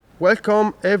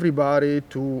Welcome everybody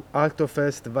to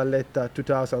AltoFest Valletta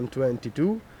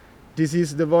 2022. This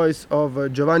is the voice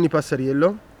of Giovanni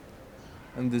Passariello,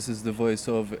 And this is the voice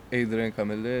of Adrian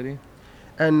Camilleri.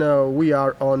 and we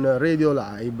are on Radio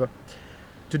Live.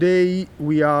 Today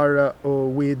we are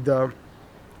with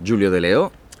Giulio De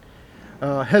Leo.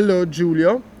 hello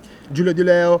Giulio Di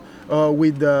Leo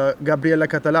with Gabriella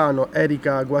Catalano,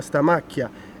 Erika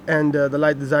Guastamacchia, and the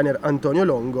light designer Antonio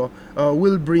Longo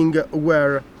will bring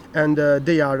where and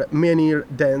they are Menhir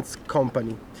Dance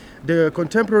Company. The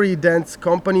contemporary dance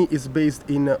company is based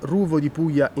in Ruvo di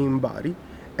Puglia in Bari,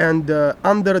 and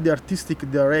under the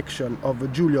artistic direction of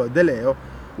Giulio De Leo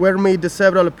were made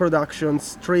several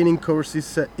productions, training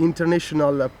courses,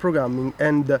 international programming,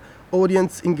 and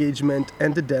audience engagement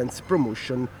and dance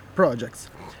promotion projects.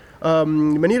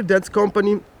 Menhir Dance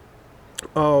Company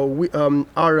are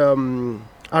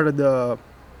the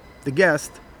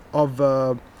guest of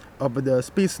the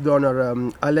space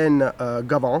donor Alain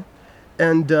Gavin,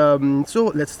 and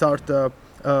so let's start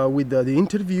with the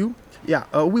interview.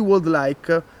 We would like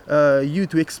you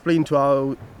to explain to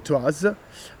us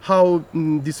how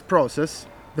this process,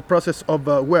 the process of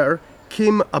where,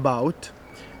 came about,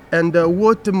 and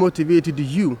what motivated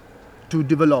you to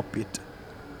develop it.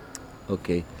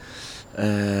 Okay.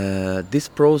 This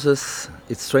process,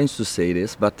 it's strange to say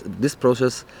this, but this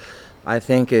process, I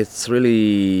think it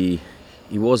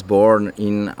was born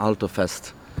in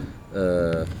AltoFest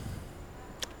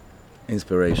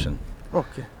inspiration.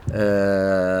 Okay.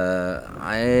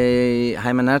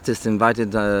 I'm an artist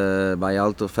invited by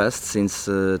AltoFest since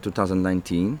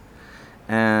 2019,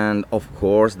 and of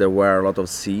course there were a lot of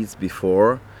seeds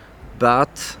before,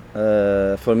 but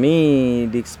for me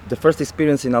the first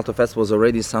experience in AltoFest was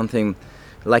already something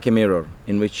like a mirror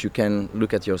in which you can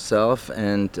look at yourself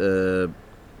and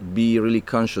be really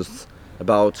conscious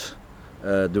about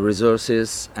the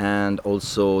resources and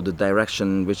also the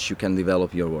direction in which you can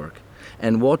develop your work,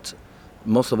 and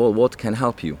most of all, what can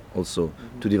help you also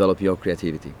to develop your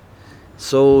creativity.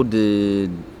 So the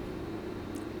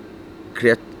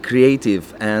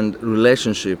creative and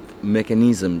relationship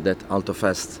mechanism that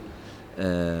AltoFest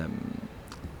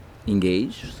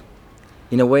engages,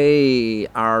 in a way,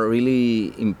 are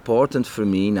really important for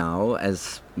me now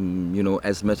as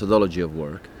as methodology of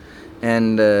work.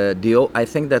 And I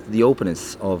think that the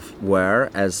openness of where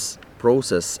as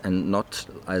process and not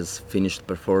as finished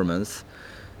performance,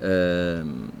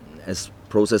 as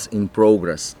process in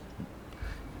progress,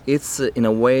 it's in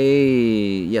a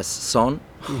way, yes, son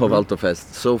of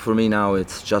AltoFest. So for me now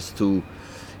it's just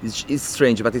it's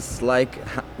strange, but it's like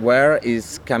where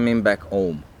is coming back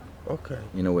home. Okay.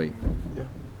 In a way. Yeah.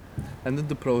 And in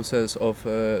the process of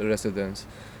residence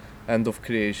and of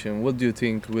creation, what do you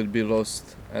think will be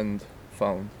lost and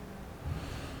found?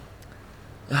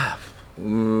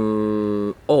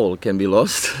 All can be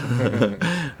lost,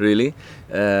 really,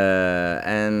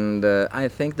 and I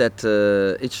think that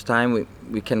each time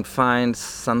we can find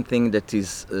something that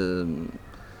is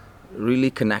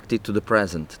really connected to the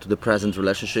present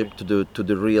relationship, to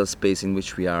the real space in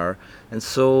which we are, and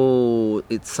so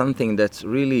it's something that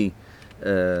really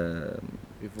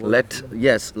let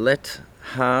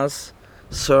us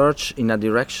search in a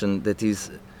direction that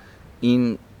is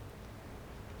in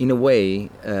a way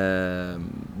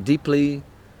deeply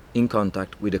in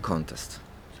contact with the context.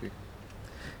 Sweet.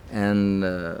 And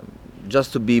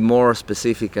just to be more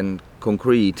specific and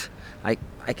concrete, I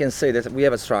can say that we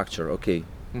have a structure, okay.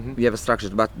 Mm-hmm. We have a structure,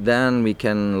 but then we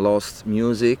can lost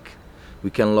music, we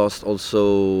can lost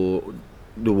also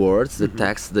the words, the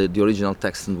text, the original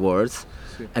text and words.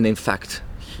 Sweet. And in fact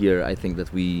here I think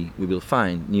that we will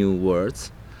find new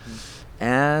words.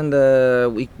 And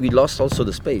we lost also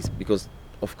the space, because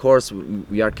of course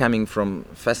we are coming from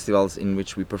festivals in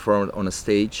which we performed on a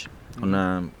stage, on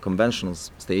a conventional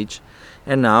stage,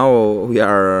 and now we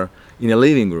are in a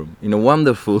living room, in a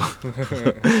wonderful,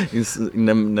 in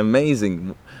an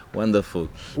amazing, wonderful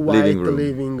White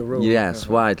living room. Yes,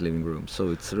 white living room. So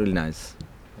it's really nice.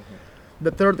 The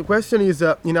third question is,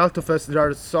 in AltoFest there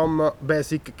are some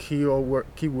basic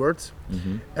keywords,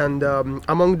 and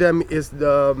among them is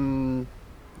the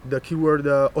keyword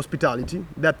hospitality.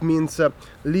 That means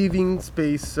leaving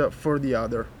space for the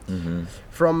other.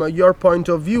 From your point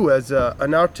of view as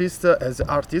an artist,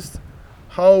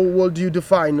 how would you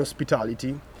define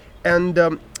hospitality? And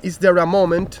is there a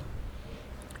moment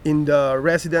in the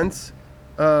residence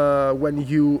when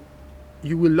you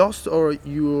will lost, or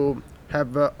you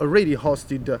have already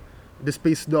hosted the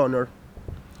space donor?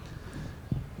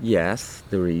 Yes,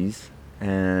 there is,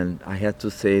 and I have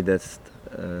to say that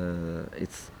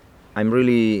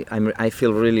I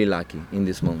feel really lucky in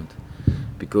this moment,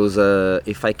 because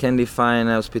if I can define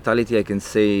hospitality, I can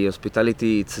say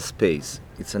hospitality, it's a space,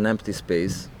 it's an empty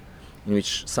space in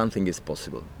which something is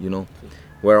possible, you know,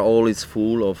 where all is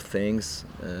full of things,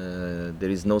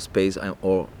 there is no space,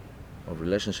 or of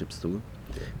relationships too,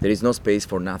 there is no space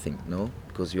for nothing, no,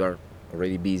 because you are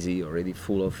already busy, already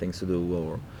full of things to do,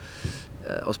 or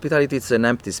hospitality, it's an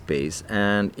empty space,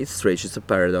 and it's strange, it's a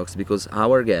paradox, because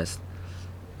our guest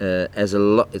has a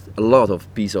lot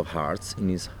of piece of hearts in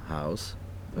his house,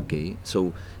 okay,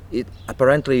 so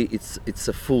apparently it's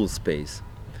a full space,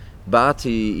 but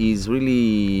he is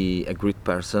really a great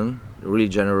person, really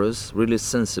generous, really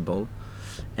sensible,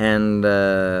 and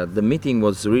the meeting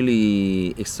was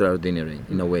really extraordinary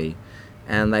in a way,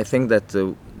 and I think that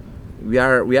we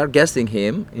are guesting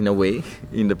him in a way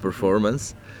in the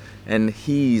performance, and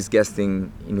he is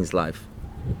guesting in his life.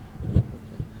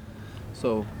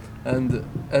 So, and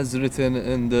as written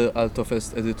in the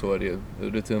Altofest editorial,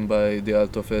 written by the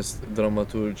Altofest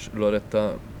dramaturge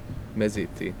Loretta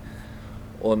Mezzetti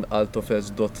on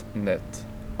altofest.net,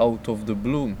 Out of the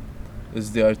Blue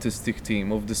is the artistic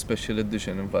theme of the special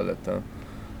edition in Valletta.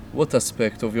 What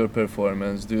aspect of your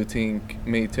performance do you think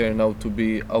may turn out to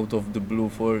be out of the blue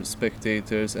for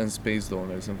spectators and space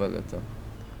donors in Valletta?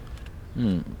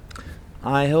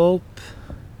 I hope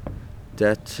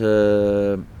that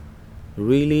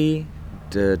really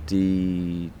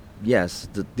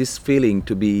this feeling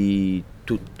to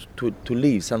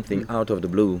leave something out of the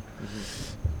blue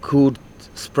could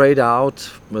spread out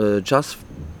just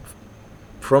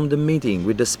from the meeting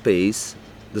with the space,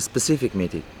 the specific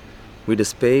meeting, with the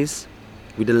space,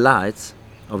 with the lights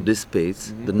of this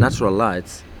space, the natural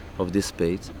lights of this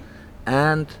space,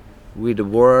 and with the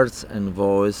words and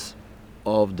voice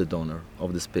of the donor,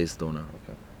 of the space donor.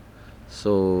 Okay.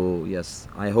 So yes,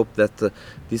 I hope that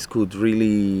this could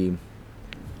really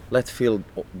let feel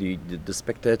the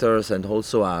spectators and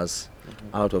also us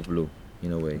out of blue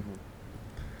in a way.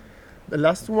 The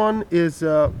last one is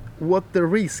what the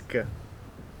risk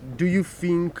do you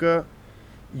think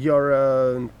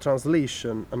your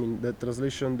translation, I mean the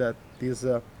translation that is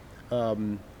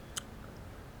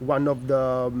one of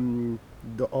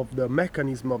the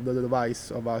mechanism of the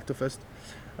device of Altofest.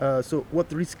 So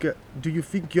what risk do you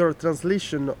think your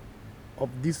translation of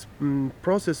this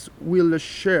process will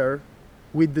share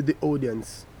with the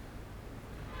audience?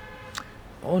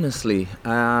 Honestly,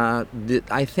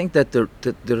 I think that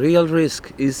the real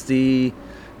risk is the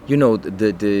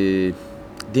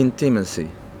intimacy,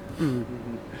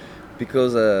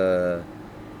 because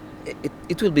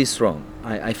it will be strong.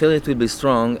 I feel it will be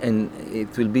strong, and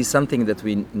it will be something that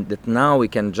now we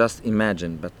can just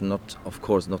imagine, but not, of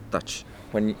course, not touch.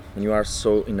 When you are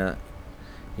so in a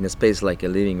space like a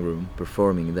living room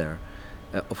performing there,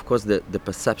 of course the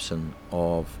perception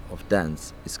of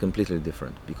dance is completely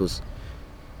different, because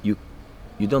you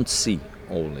don't see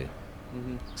only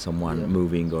someone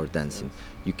moving or dancing.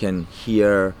 You can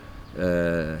hear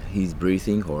his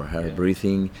breathing or her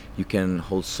breathing. You can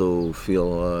also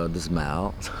feel the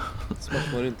smell. It's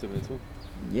much more intimate. Huh?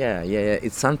 Yeah.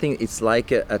 It's something. It's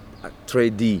like a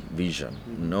 3D vision,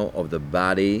 of the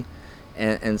body,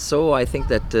 and so I think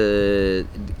that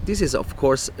this is, of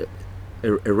course,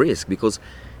 a risk, because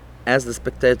as the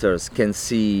spectators can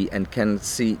see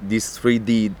this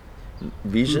 3D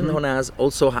vision on us,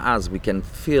 also as we can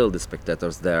feel the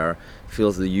spectators there,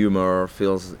 feels the humor,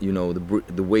 feels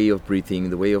the way of breathing,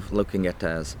 the way of looking at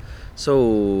us.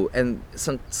 So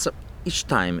each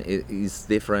time is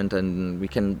different, and we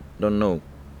don't know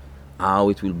how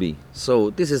it will be.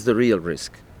 So this is the real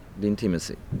risk, the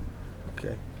intimacy.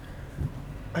 Okay.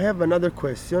 I have another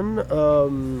question.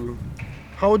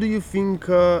 How do you think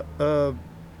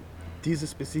this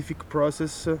specific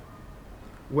process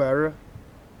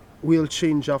will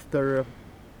change after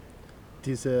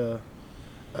this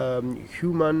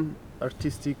human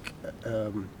artistic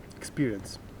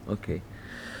experience? Okay.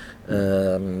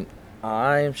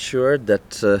 I'm sure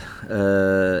that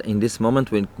in this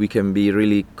moment we can be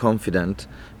really confident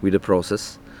with the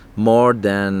process, more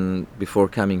than before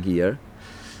coming here,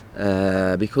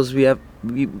 because we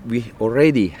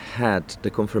already had the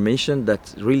confirmation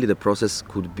that really the process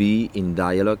could be in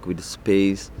dialogue with the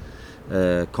space,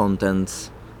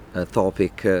 contents,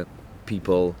 topic,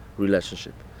 people,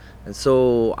 relationship, and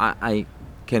so I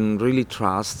can really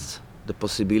trust the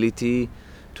possibility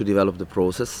to develop the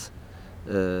process,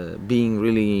 being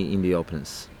really in the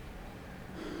openness.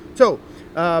 So,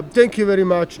 thank you very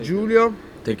much, Giulio.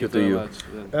 Thank you to you.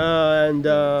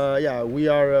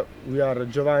 We are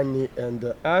Giovanni and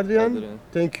Adrian. Adrian.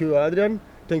 Thank you, Adrian.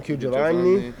 Thank you,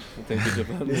 Giovanni. Thank you,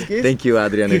 Giovanni. This Thank you,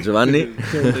 Adrian and Giovanni.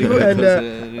 Thank you. It And was a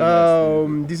really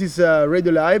nice this is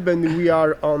Radio Live, and we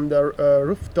are on the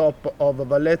rooftop of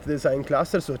Valletta Design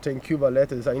Cluster. So thank you,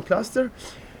 Valletta Design Cluster,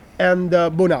 and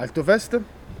Buon Altofest.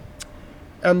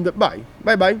 And bye.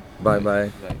 Bye bye.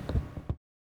 Bye.